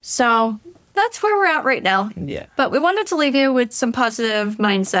So that's where we're at right now. Yeah. But we wanted to leave you with some positive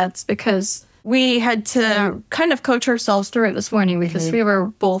mindsets because we had to kind of coach ourselves through it this morning because we were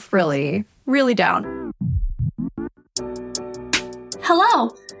both really, really down.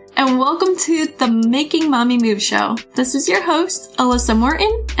 Hello, and welcome to the Making Mommy Move Show. This is your host, Alyssa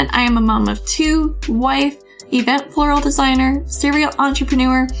Morton, and I am a mom of two, wife, event floral designer, serial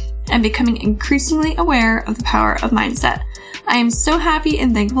entrepreneur, and becoming increasingly aware of the power of mindset. I am so happy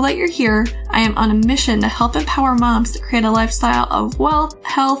and thankful that you're here. I am on a mission to help empower moms to create a lifestyle of wealth,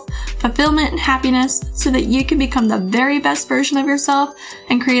 health, fulfillment, and happiness so that you can become the very best version of yourself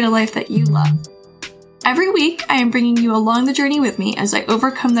and create a life that you love. Every week, I am bringing you along the journey with me as I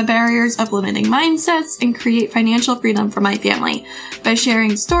overcome the barriers of limiting mindsets and create financial freedom for my family by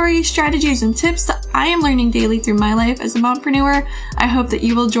sharing stories, strategies, and tips that I am learning daily through my life as a mompreneur. I hope that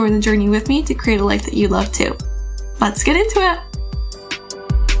you will join the journey with me to create a life that you love too. Let's get into it.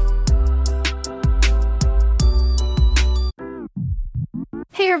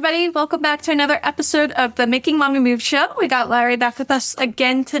 Hey everybody, welcome back to another episode of the Making Mommy Move Show. We got Larry back with us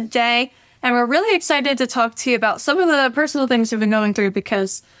again today, and we're really excited to talk to you about some of the personal things we've been going through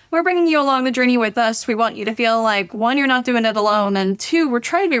because we're bringing you along the journey with us. We want you to feel like, one, you're not doing it alone, and two, we're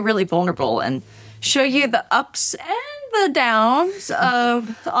trying to be really vulnerable and show you the ups and the downs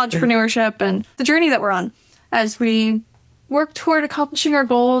of entrepreneurship and the journey that we're on as we work toward accomplishing our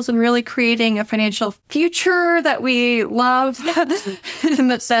goals and really creating a financial future that we love in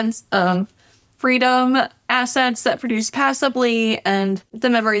the sense of freedom, assets that produce passively, and the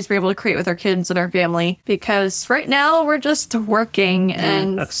memories we're able to create with our kids and our family. Because right now we're just working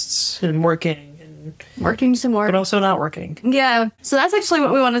and working some more, but also not working. Yeah. So that's actually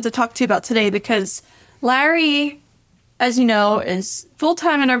what we wanted to talk to you about today because Larry, as you know, is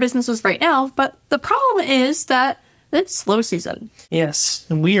full-time in our businesses right now, but the problem is that it's slow season. Yes,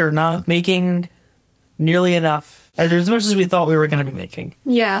 and we are not making nearly enough, as much as we thought we were going to be making.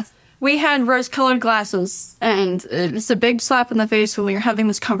 Yeah. We had rose-colored glasses, and it's a big slap in the face when we were having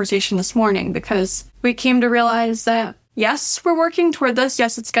this conversation this morning because we came to realize that, yes, we're working toward this,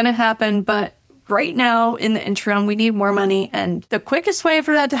 yes, it's going to happen, but right now, in the interim, we need more money, and the quickest way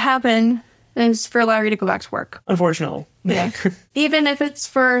for that to happen is for Larry to go back to work. Unfortunately. Yeah. Even if it's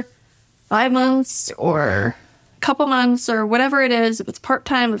for 5 months or a couple months or whatever it is, if it's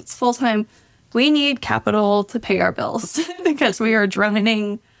part-time, if it's full-time, we need capital to pay our bills because we are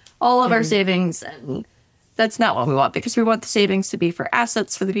drowning all of our savings, and that's not what we want because we want the savings to be for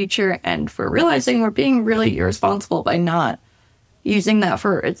assets for the future, and for realizing we're being really irresponsible by not using that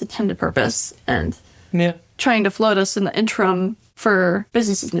for its intended purpose and trying to float us in the interim for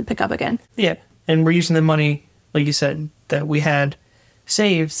businesses to pick up again. Yeah, and we're using the money, like you said, that we had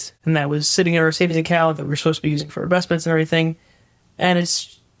saved and that was sitting in our savings account that we're supposed to be using for investments and everything, and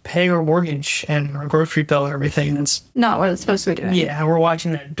it's paying our mortgage and our grocery bill and everything. That's not what it's supposed to be doing. Yeah, we're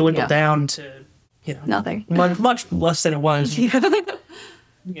watching that dwindle down to, nothing. Much less than it was.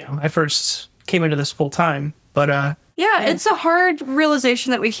 I first came into this full time, but it's a hard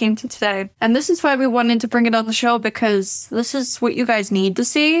realization that we came to today. And this is why we wanted to bring it on the show, because this is what you guys need to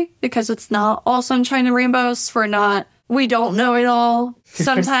see, because it's not all sunshine and rainbows. We don't know it all.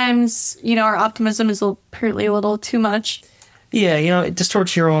 Sometimes, our optimism is apparently a little too much. Yeah, it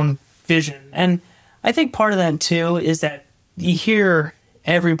distorts your own vision. And I think part of that, too, is that you hear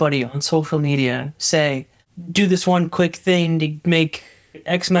everybody on social media say, do this one quick thing to make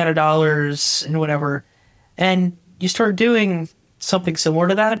X amount of dollars and whatever. And you start doing something similar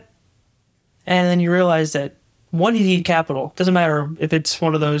to that, and then you realize that, one, you need capital. Doesn't matter if it's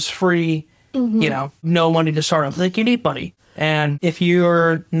one of those free, no money to start up. Like, you need money. And if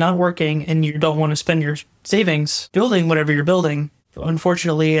you're not working and you don't want to spend your savings building whatever you're building,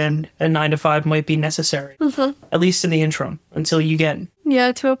 unfortunately, a 9-to-5 might be necessary, at least in the interim, until you get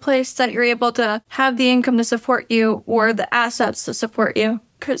to a place that you're able to have the income to support you or the assets to support you.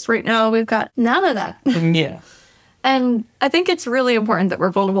 Because right now we've got none of that. Yeah. And I think it's really important that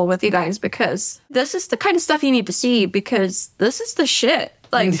we're vulnerable with you guys, because this is the kind of stuff you need to see, because this is the shit.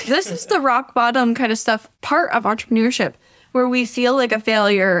 Like, this is the rock bottom kind of stuff, part of entrepreneurship, where we feel like a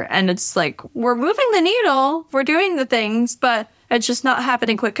failure, and it's like, we're moving the needle, we're doing the things, but it's just not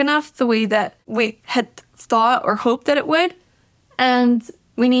happening quick enough the way that we had thought or hoped that it would. And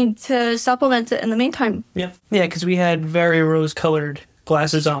we need to supplement it in the meantime. Yeah, because we had very rose-colored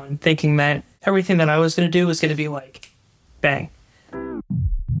glasses on, thinking that everything that I was going to do was going to be like, bang.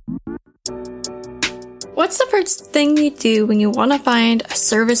 What's the first thing you do when you want to find a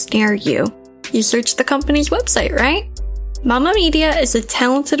service near you? You search the company's website, right? Mama Media is a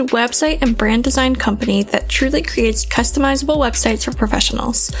talented website and brand design company that truly creates customizable websites for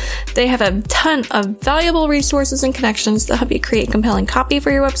professionals. They have a ton of valuable resources and connections that help you create compelling copy for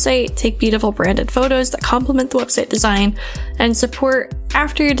your website, take beautiful branded photos that complement the website design, and support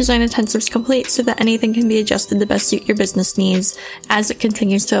after your design intensive is complete so that anything can be adjusted to best suit your business needs as it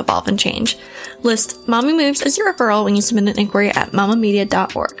continues to evolve and change. List Mommy Moves as your referral when you submit an inquiry at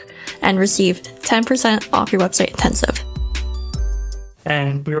mamamedia.org and receive 10% off your website intensive.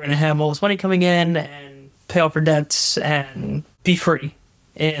 And we were going to have all this money coming in and pay off our debts and be free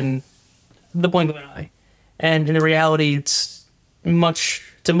in the blink of an eye. And in reality, it's a much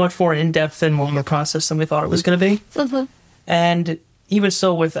more in-depth and longer process than we thought it was going to be. Mm-hmm. And even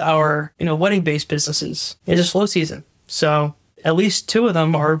so with our, wedding-based businesses, it's a slow season. So at least 2 of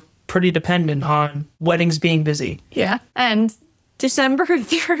them are pretty dependent on weddings being busy. Yeah. And December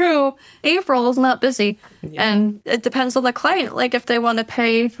through April is not busy. Yeah. And it depends on the client. Like if they want to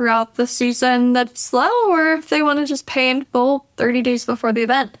pay throughout the season that's slow, or if they want to just pay in full 30 days before the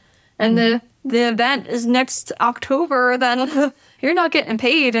event. And the event is next October, then you're not getting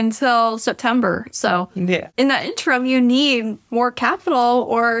paid until September. So in that interim, you need more capital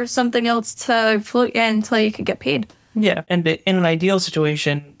or something else to float in until you can get paid. Yeah. And in an ideal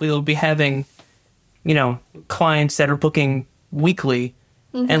situation, we will be having, clients that are booking weekly,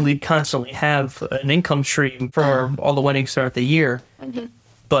 and we constantly have an income stream for all the weddings throughout the year. Mm-hmm.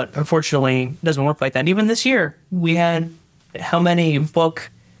 But unfortunately, it doesn't work like that. Even this year, we had how many book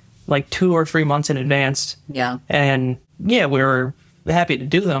like 2 or 3 months in advance? Yeah. And we were happy to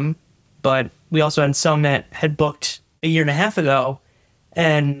do them, but we also had some that had booked a year and a half ago,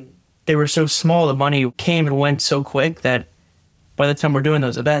 and they were so small, the money came and went so quick that by the time we're doing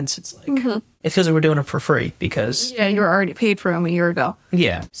those events, it's like, it feels like we're doing it for free because... Yeah, you were already paid for them a year ago.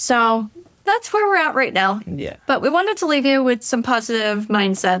 Yeah. So that's where we're at right now. Yeah. But we wanted to leave you with some positive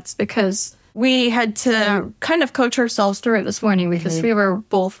mindsets because we had to kind of coach ourselves through it this morning because we were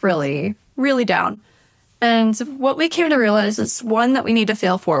both really, really down. And what we came to realize is, one, that we need to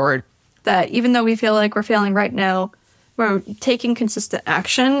fail forward. That even though we feel like we're failing right now, we're taking consistent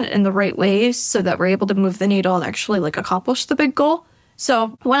action in the right ways so that we're able to move the needle and actually accomplish the big goal.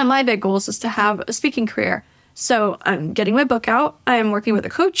 So one of my big goals is to have a speaking career. So I'm getting my book out. I'm working with a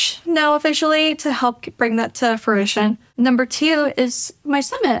coach now officially to help bring that to fruition. Number 2 is my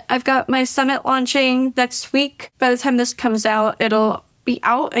summit. I've got my summit launching next week. By the time this comes out, it'll be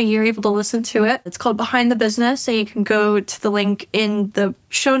out and you're able to listen to it. It's called Behind the Business, and you can go to the link in the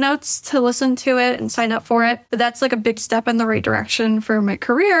show notes to listen to it and sign up for it. But that's a big step in the right direction for my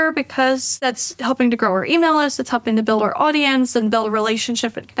career because that's helping to grow our email list. It's helping to build our audience and build a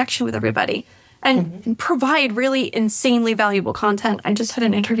relationship and connection with everybody. And provide really insanely valuable content. I just had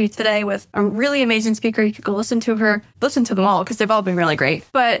an interview today with a really amazing speaker. You could go listen to her. Listen to them all because they've all been really great.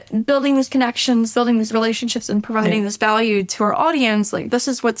 But building these connections, building these relationships, and providing this value to our audience, this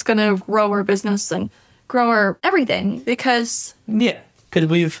is what's going to grow our business and grow our everything because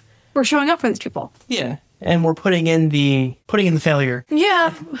because we're showing up for these people. Yeah, and we're putting in the failure.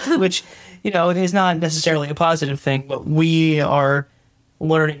 Yeah, which it is not necessarily a positive thing, but we are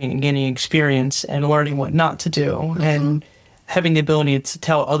learning and gaining experience and learning what not to do and having the ability to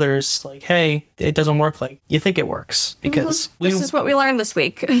tell others hey, it doesn't work like you think it works because this is what we learned this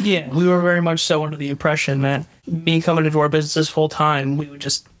week. We were very much so under the impression that me coming into our businesses full time, we would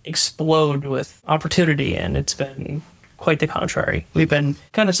just explode with opportunity, and it's been quite the contrary. We've been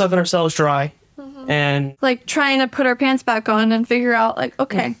kind of sucking ourselves dry. And trying to put our pants back on and figure out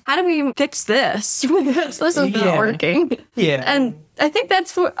okay, how do we fix this? This is not working. Yeah. And I think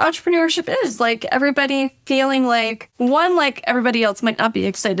that's what entrepreneurship is. Everybody feeling everybody else might not be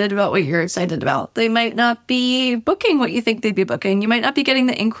excited about what you're excited about. They might not be booking what you think they'd be booking. You might not be getting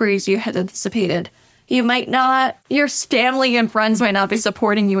the inquiries you had anticipated. You might not, your family and friends might not be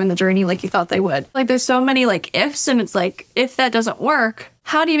supporting you in the journey like you thought they would. There's so many ifs, and it's if that doesn't work,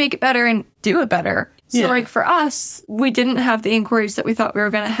 how do you make it better and do it better? So for us, we didn't have the inquiries that we thought we were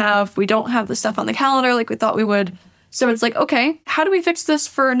going to have. We don't have the stuff on the calendar like we thought we would. So it's okay, how do we fix this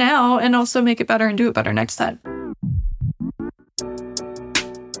for now and also make it better and do it better next time?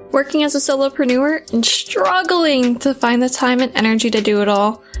 Working as a solopreneur and struggling to find the time and energy to do it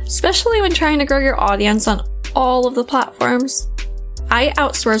all, especially when trying to grow your audience on all of the platforms. I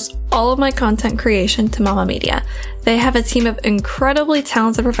outsource all of my content creation to Mama Media. They have a team of incredibly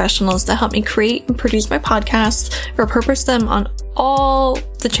talented professionals that help me create and produce my podcasts, repurpose them on all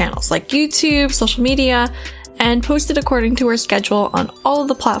the channels like YouTube, social media, and post it according to our schedule on all of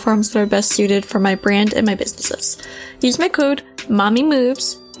the platforms that are best suited for my brand and my businesses. Use my code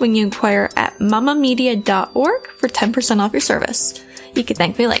MOMMYMOVES, when you inquire at mamamedia.org for 10% off your service. You can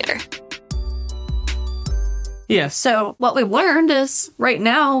thank me later. Yeah. So what we've learned is right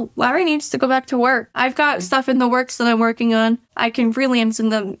now, Larry needs to go back to work. I've got stuff in the works that I'm working on. I can freelance in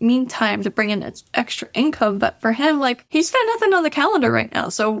the meantime to bring in extra income. But for him, like, he's got nothing on the calendar right now.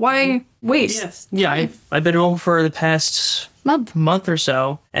 So why waste? Yes. Yeah, I've been home for the past month or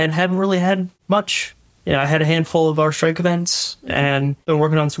so and haven't really had much. Yeah, I had a handful of our strike events and been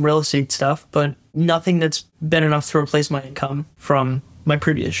working on some real estate stuff, but nothing that's been enough to replace my income from my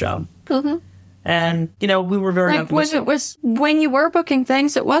previous job. Mm-hmm. And, you know, we were very when you were booking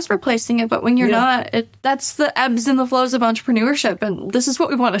things, it was replacing it, but when you're not, that's the ebbs and the flows of entrepreneurship. And this is what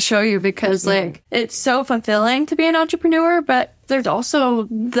we want to show you because, like, it's so fulfilling to be an entrepreneur, but there's also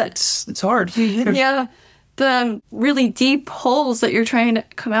it's hard. Yeah. The really deep holes that you're trying to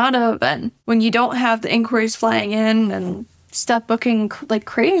come out of. And when you don't have the inquiries flying in and stuff booking like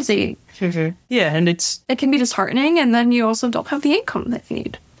crazy. Yeah. And it can be disheartening. And then you also don't have the income that you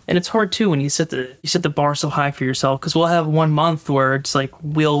need. And it's hard too when you set the bar so high for yourself, because we'll have 1 month where it's like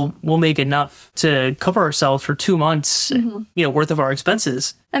we'll make enough to cover ourselves for 2 months, worth of our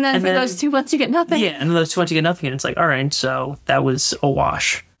expenses. And then those 2 months you get nothing. Yeah, and then those 2 months you get nothing, and it's like, all right, so that was a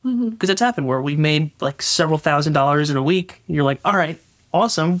wash. Because it's happened where we made like several $1,000s in a week. And you're like, all right,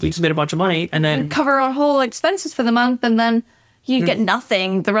 awesome, we just made a bunch of money, and then cover our whole expenses for the month, and then you get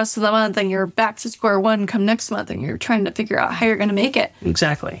nothing the rest of the month, and you're back to square one come next month, and you're trying to figure out how you're going to make it.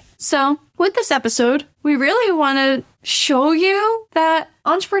 Exactly. So with this episode, we really want to show you that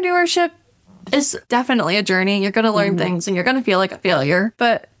entrepreneurship is definitely a journey. You're going to learn things, and you're going to feel like a failure,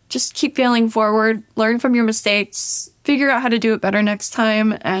 but just keep failing forward, learn from your mistakes, figure out how to do it better next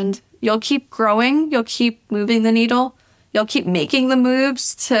time, and you'll keep growing. You'll keep moving the needle. You'll keep making the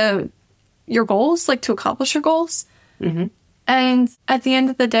moves to your goals, like to accomplish your goals. Mm-hmm. And at the end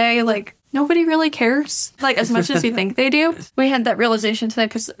of the day, like, nobody really cares, like, as much as you think they do. We had that realization today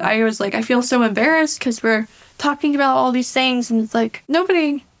because I was like, I feel so embarrassed because we're talking about all these things, and it's like,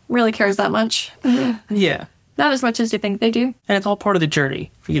 nobody really cares that much. Yeah. Not as much as you think they do. And it's all part of the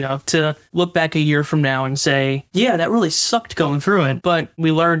journey, to look back a year from now and say, yeah, that really sucked going through it, but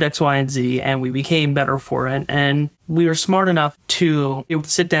we learned X, Y, and Z, and we became better for it. And we were smart enough to be able to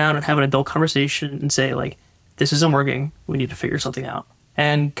sit down and have an adult conversation and say, like, this isn't working. We need to figure something out.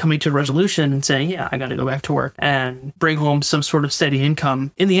 And coming to a resolution and saying, yeah, I got to go back to work and bring home some sort of steady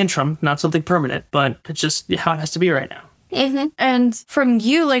income in the interim, not something permanent, but it's just how it has to be right now. Mm-hmm. And from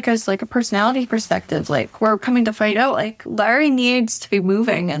you, like, as like a personality perspective, like, we're coming to find out, like, Larry needs to be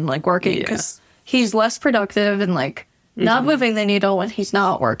moving and like working because he's less productive and like not moving the needle when he's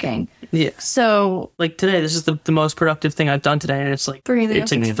not working. Yeah. So, like, today, this is the most productive thing I've done today, and it's like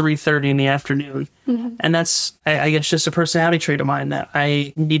 3:30 in the afternoon, and that's I guess just a personality trait of mine that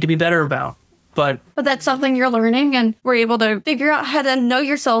I need to be better about. But that's something you're learning, and we're able to figure out how to know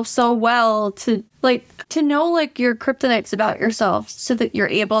yourself so well to know like your kryptonites about yourself so that you're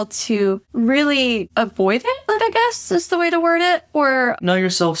able to really avoid it, I guess is the way to word it. Or know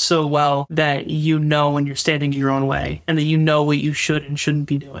yourself so well that you know when you're standing your own way and that you know what you should and shouldn't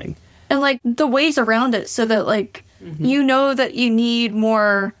be doing. And like the ways around it so that like you know that you need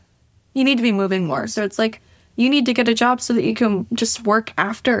to be moving more. So it's like you need to get a job so that you can just work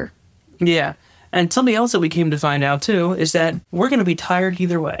after. Yeah. And something else that we came to find out, too, is that we're going to be tired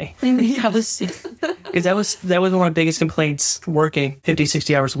either way. Because that was one of my biggest complaints working 50,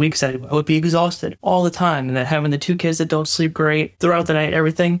 60 hours a week. So I would be exhausted all the time. And that having the 2 kids that don't sleep great throughout the night,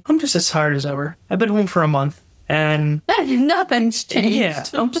 everything, I'm just as tired as ever. I've been home for a month. And nothing's changed. Yeah,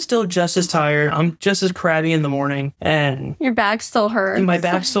 I'm still just as tired. I'm just as crabby in the morning. And your back still hurts. My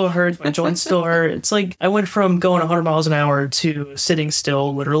back still hurts. My joints still hurt. It's like I went from going 100 miles an hour to sitting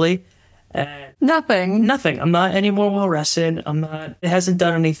still, literally. Nothing. I'm not any more well rested. It hasn't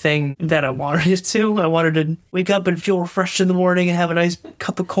done anything that I wanted it to. I wanted to wake up and feel refreshed in the morning and have a nice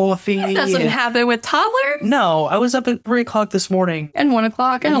cup of coffee. That doesn't happen with toddlers. No, I was up at 3 o'clock this morning. And 1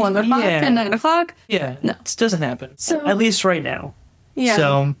 o'clock and 11 o'clock and 9 o'clock. Yeah, no, it doesn't happen. So, at least right now. Yeah.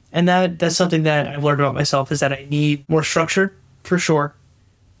 So, and that's something that I've learned about myself is that I need more structure, for sure.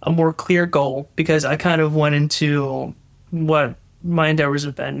 A more clear goal, because I kind of went into what my endeavors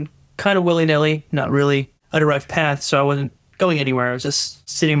have been kind of willy-nilly, not really a direct path, so I wasn't going anywhere. I was just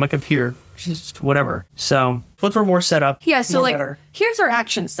sitting on my computer, just whatever. So once we're more set up, so like, better. Here's our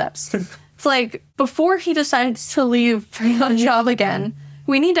action steps. It's like, before he decides to leave for a job again,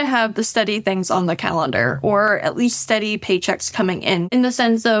 we need to have the steady things on the calendar, or at least steady paychecks coming in the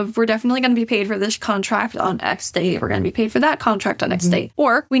sense of we're definitely going to be paid for this contract on X date. We're going to be paid for that contract on X date.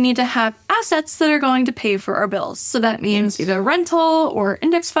 Or we need to have assets that are going to pay for our bills. So that means either rental or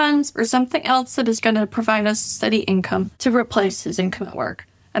index funds or something else that is going to provide us steady income to replace his income at work.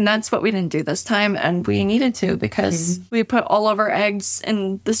 And that's what we didn't do this time, and we needed to because we put all of our eggs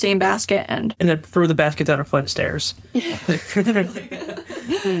in the same basket and then threw the basket down a flight of stairs.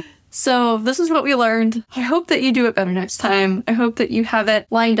 So this is what we learned. I hope that you do it better next time. I hope that you have it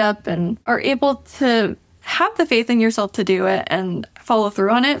lined up and are able to have the faith in yourself to do it and follow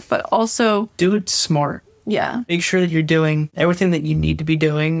through on it, but also do it smart. Yeah. Make sure that you're doing everything that you need to be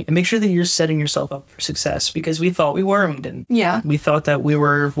doing and make sure that you're setting yourself up for success because we thought we were and we didn't. Yeah. We thought that we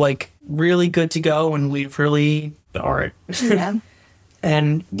were like really good to go and we really aren't. Yeah.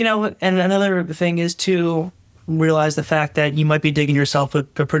 And, you know, and another thing is to realize the fact that you might be digging yourself a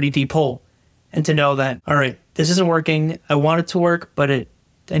pretty deep hole and to know that, all right, this isn't working. I want it to work, but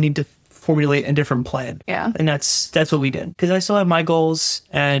I need to formulate a different plan. Yeah. And that's what we did. Because I still have my goals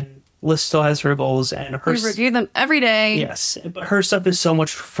and Liz still has her goals and her... We review them every day. Yes. But her stuff is so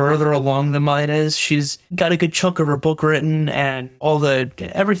much further along than mine is. She's got a good chunk of her book written and all the...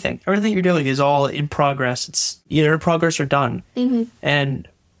 Everything you're doing is all in progress. It's either in progress or done. Mm-hmm. And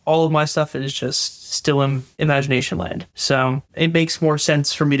all of my stuff is just still in imagination land. So it makes more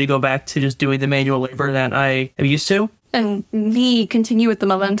sense for me to go back to just doing the manual labor that I am used to. And me continue with the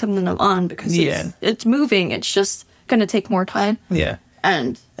momentum that I'm on because it's moving. It's just going to take more time. Yeah.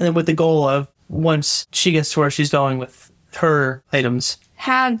 And then with the goal of once she gets to where she's going with her items,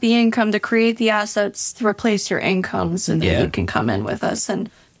 have the income to create the assets to replace your income so that you can come in with us and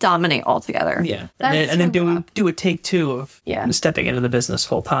dominate altogether. Yeah. And then do a take two of stepping into the business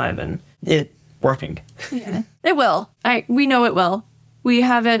full time and it working. Yeah. It will. We know it will. We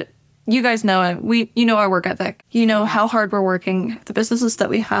have it. You guys know it. You know our work ethic. You know how hard we're working. The businesses that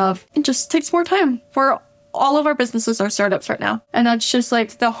we have. It just takes more time. For all of our businesses are startups right now. And that's just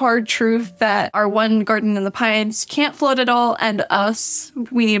like the hard truth that our one garden in the pines can't float it all and us,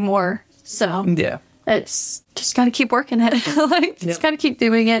 we need more. So it's just got to keep working it. Just got to keep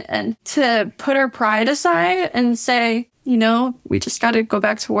doing it and to put our pride aside and say, you know, we just got to go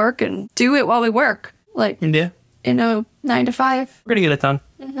back to work and do it while we work. 9 to 5. We're going to get it done.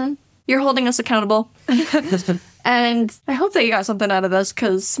 Mm-hmm. You're holding us accountable. And I hope that you got something out of this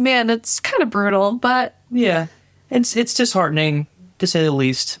because, man, it's kind of brutal, but... Yeah, it's disheartening, to say the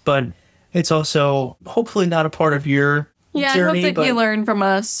least, but it's also hopefully not a part of your journey. I hope that you learn from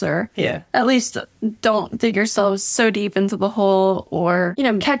us, or at least don't dig yourselves so deep into the hole, or,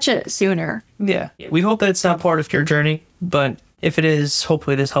 catch it sooner. Yeah, we hope that it's not part of your journey, but if it is,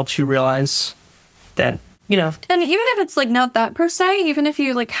 hopefully this helps you realize that... And even if it's not that per se, even if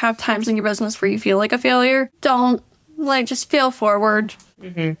you have times in your business where you feel like a failure, don't just fail forward.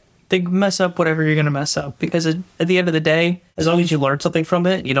 Mm-hmm. They mess up whatever you're going to mess up because at the end of the day, as long as you learn something from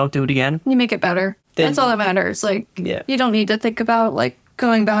it, you don't do it again. You make it better. That's all that matters. You don't need to think about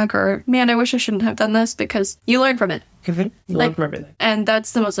going back or, man, I wish I shouldn't have done this because you learn from it. Mm-hmm. You learn from everything. And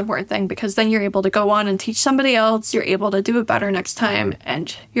that's the most important thing because then you're able to go on and teach somebody else. You're able to do it better next time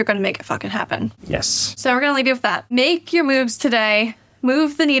and you're going to make it fucking happen. Yes. So we're going to leave you with that. Make your moves today.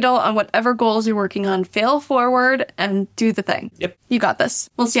 Move the needle on whatever goals you're working on. Fail forward and do the thing. Yep. You got this.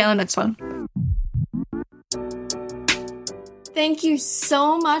 We'll see you on the next one. Thank you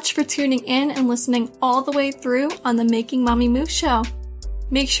so much for tuning in and listening all the way through on the Making Mommy Move show.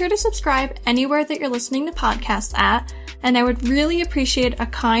 Make sure to subscribe anywhere that you're listening to podcasts at, and I would really appreciate a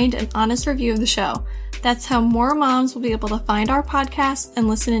kind and honest review of the show. That's how more moms will be able to find our podcast and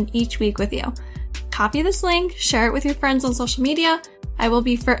listen in each week with you. Copy this link, share it with your friends on social media. I will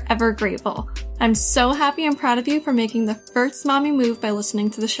be forever grateful. I'm so happy and proud of you for making the first mommy move by listening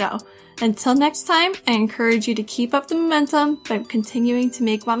to the show. Until next time, I encourage you to keep up the momentum by continuing to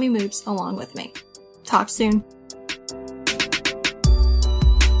make mommy moves along with me. Talk soon.